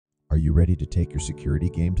Are you ready to take your security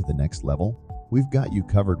game to the next level? We've got you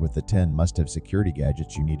covered with the 10 must-have security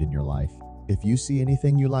gadgets you need in your life. If you see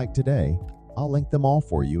anything you like today, I'll link them all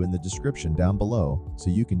for you in the description down below so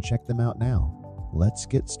you can check them out now. Let's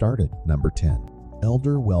get started. Number 10.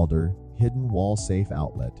 Elder Welder Hidden Wall Safe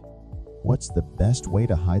Outlet. What's the best way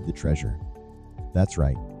to hide the treasure? That's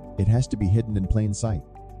right, it has to be hidden in plain sight.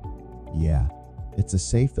 Yeah, it's a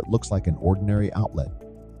safe that looks like an ordinary outlet.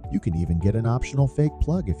 You can even get an optional fake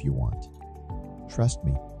plug if you want. Trust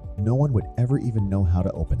me, no one would ever even know how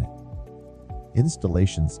to open it.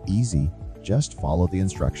 Installation's easy, just follow the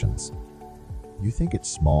instructions. You think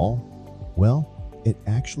it's small? Well, it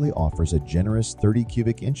actually offers a generous 30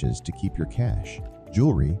 cubic inches to keep your cash,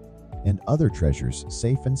 jewelry, and other treasures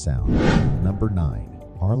safe and sound. Number 9.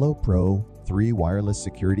 Arlo Pro 3 Wireless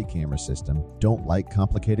Security Camera System. Don't like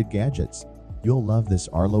complicated gadgets? You'll love this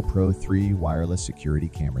Arlo Pro 3 Wireless Security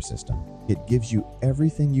Camera System. It gives you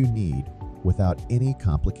everything you need without any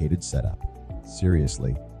complicated setup.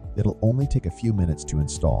 Seriously, it'll only take a few minutes to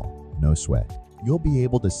install, no sweat. You'll be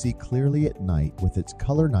able to see clearly at night with its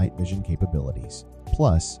color night vision capabilities.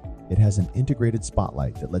 Plus, it has an integrated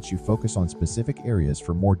spotlight that lets you focus on specific areas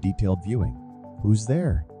for more detailed viewing. Who's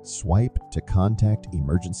there? Swipe to contact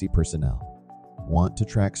emergency personnel. Want to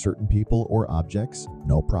track certain people or objects?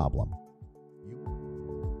 No problem.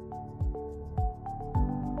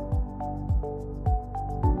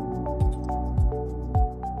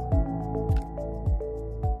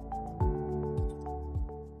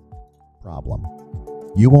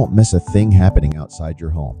 You won't miss a thing happening outside your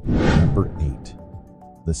home. Number 8.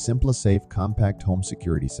 The SimpliSafe Compact Home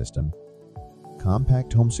Security System.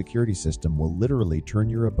 Compact Home Security System will literally turn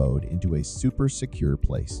your abode into a super secure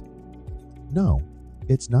place. No,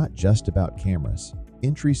 it's not just about cameras,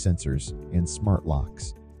 entry sensors, and smart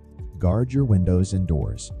locks. Guard your windows and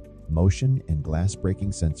doors. Motion and glass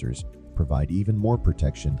breaking sensors provide even more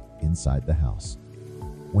protection inside the house.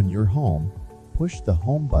 When you're home, push the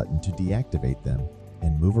home button to deactivate them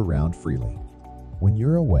and move around freely. When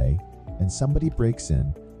you're away and somebody breaks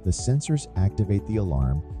in, the sensors activate the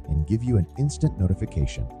alarm and give you an instant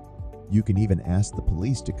notification. You can even ask the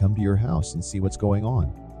police to come to your house and see what's going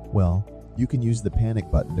on. Well, you can use the panic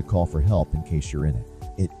button to call for help in case you're in it.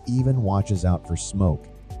 It even watches out for smoke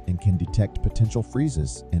and can detect potential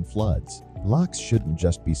freezes and floods. Locks shouldn't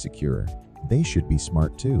just be secure, they should be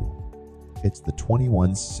smart too. It's the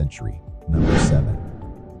 21st century. Number 7.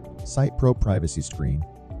 Sight Pro Privacy Screen.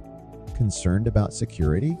 Concerned about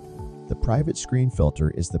security? The private screen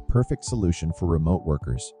filter is the perfect solution for remote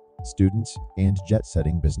workers, students, and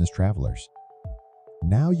jet-setting business travelers.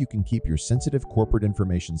 Now you can keep your sensitive corporate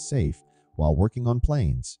information safe while working on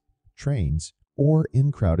planes, trains, or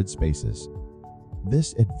in crowded spaces.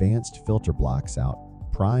 This advanced filter blocks out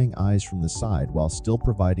prying eyes from the side while still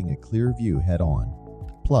providing a clear view head-on.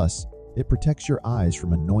 Plus, it protects your eyes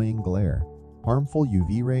from annoying glare, harmful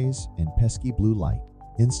UV rays, and pesky blue light.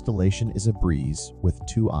 Installation is a breeze with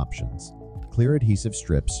 2 options: clear adhesive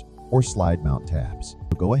strips or slide mount tabs.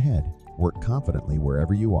 So go ahead, work confidently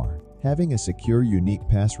wherever you are. Having a secure, unique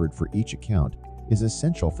password for each account is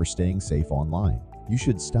essential for staying safe online. You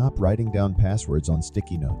should stop writing down passwords on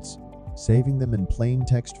sticky notes, saving them in plain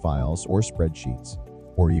text files or spreadsheets,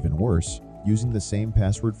 or even worse, using the same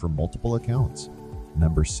password for multiple accounts.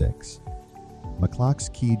 Number 6. McClock's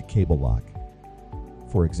Keyed Cable Lock.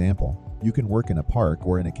 For example, you can work in a park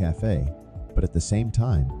or in a cafe, but at the same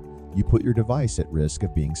time, you put your device at risk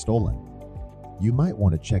of being stolen. You might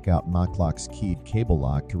want to check out McClock's Keyed Cable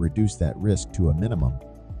Lock to reduce that risk to a minimum.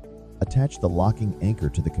 Attach the locking anchor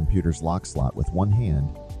to the computer's lock slot with one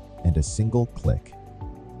hand and a single click.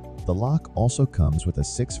 The lock also comes with a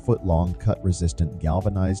 6-foot-long cut-resistant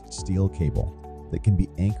galvanized steel cable that can be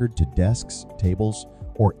anchored to desks, tables,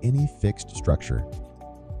 or any fixed structure.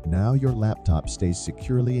 Now your laptop stays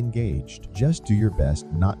securely engaged. Just do your best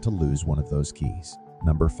not to lose one of those keys.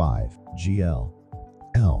 Number 5. GL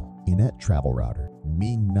Enet Travel Router.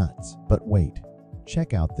 Me nuts. But wait,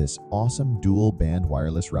 check out this awesome dual-band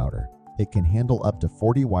wireless router. It can handle up to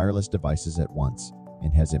 40 wireless devices at once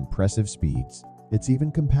and has impressive speeds. It's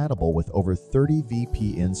even compatible with over 30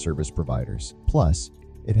 VPN service providers. Plus,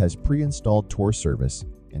 it has pre-installed Tor service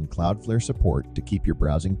and Cloudflare support to keep your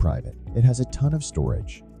browsing private. It has a ton of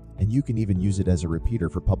storage, and you can even use it as a repeater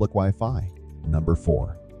for public Wi-Fi. Number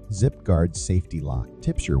 4. ZipGuard Safety Lock.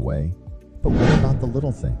 Tips your way, but what about the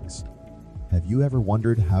little things? Have you ever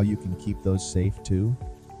wondered how you can keep those safe too?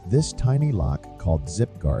 This tiny lock, called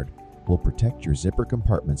ZipGuard, will protect your zipper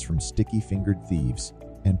compartments from sticky-fingered thieves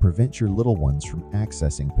and prevent your little ones from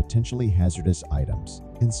accessing potentially hazardous items.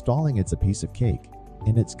 Installing it's a piece of cake.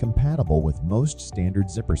 and it's compatible with most standard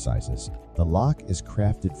zipper sizes. The lock is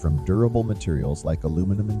crafted from durable materials like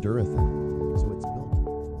aluminum and urethane, so it's built.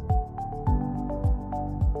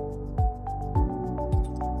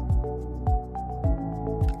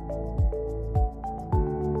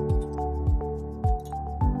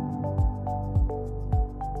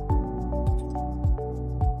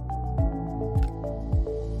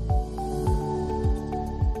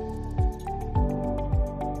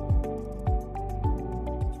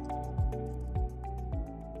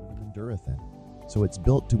 So it's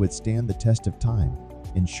built to withstand the test of time,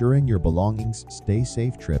 ensuring your belongings stay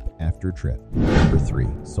safe trip after trip. Number 3,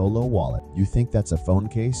 solo wallet. You think that's a phone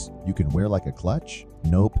case you can wear like a clutch?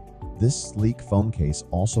 Nope. This sleek phone case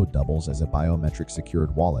also doubles as a biometric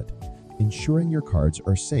secured wallet, ensuring your cards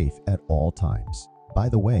are safe at all times. By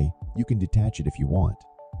the way, you can detach it if you want,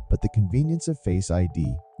 but the convenience of Face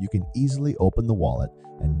ID, you can easily open the wallet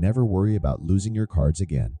and never worry about losing your cards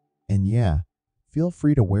again. And yeah, feel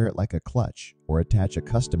free to wear it like a clutch or attach a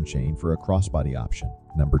custom chain for a crossbody option.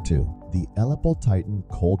 Number 2, the Ellipal Titan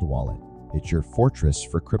Cold Wallet. It's your fortress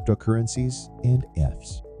for cryptocurrencies and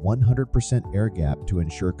ETFs. 100% air gap to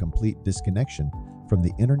ensure complete disconnection from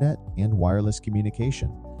the internet and wireless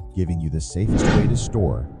communication, giving you the safest way to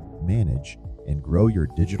store, manage, and grow your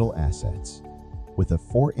digital assets. With a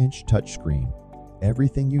 4-inch touchscreen,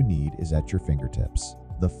 everything you need is at your fingertips.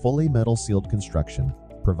 The fully metal sealed construction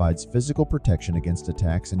provides physical protection against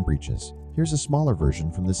attacks and breaches. Here's a smaller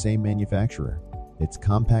version from the same manufacturer. Its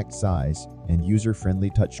compact size and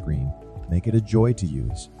user-friendly touchscreen make it a joy to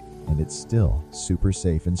use, and it's still super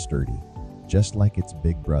safe and sturdy, just like its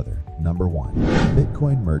big brother. Number 1,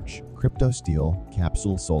 Bitcoin Merch Crypto Steel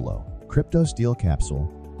Capsule Solo. Crypto Steel Capsule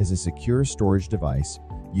is a secure storage device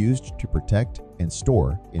used to protect and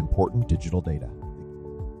store important digital data.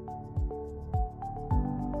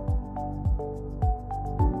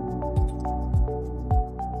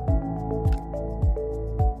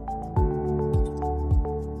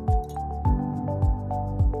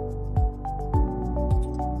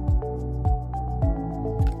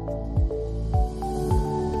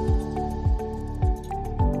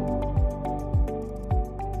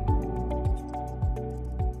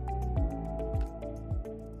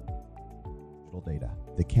 Data.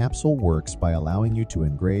 The capsule works by allowing you to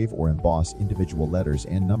engrave or emboss individual letters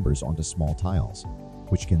and numbers onto small tiles,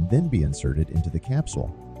 which can then be inserted into the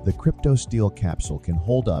capsule. The Crypto Steel capsule can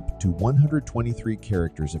hold up to 123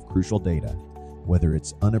 characters of crucial data, whether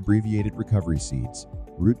it's unabbreviated recovery seeds,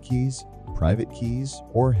 root keys, private keys,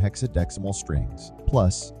 or hexadecimal strings.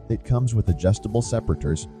 Plus, it comes with adjustable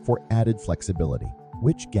separators for added flexibility.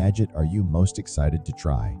 Which gadget are you most excited to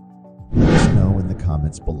try? Let us know in the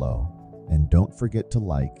comments below. And don't forget to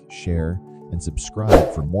like, share, and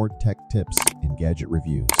subscribe for more tech tips and gadget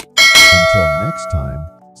reviews. Until next time,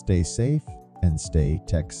 stay safe and stay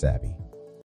tech savvy.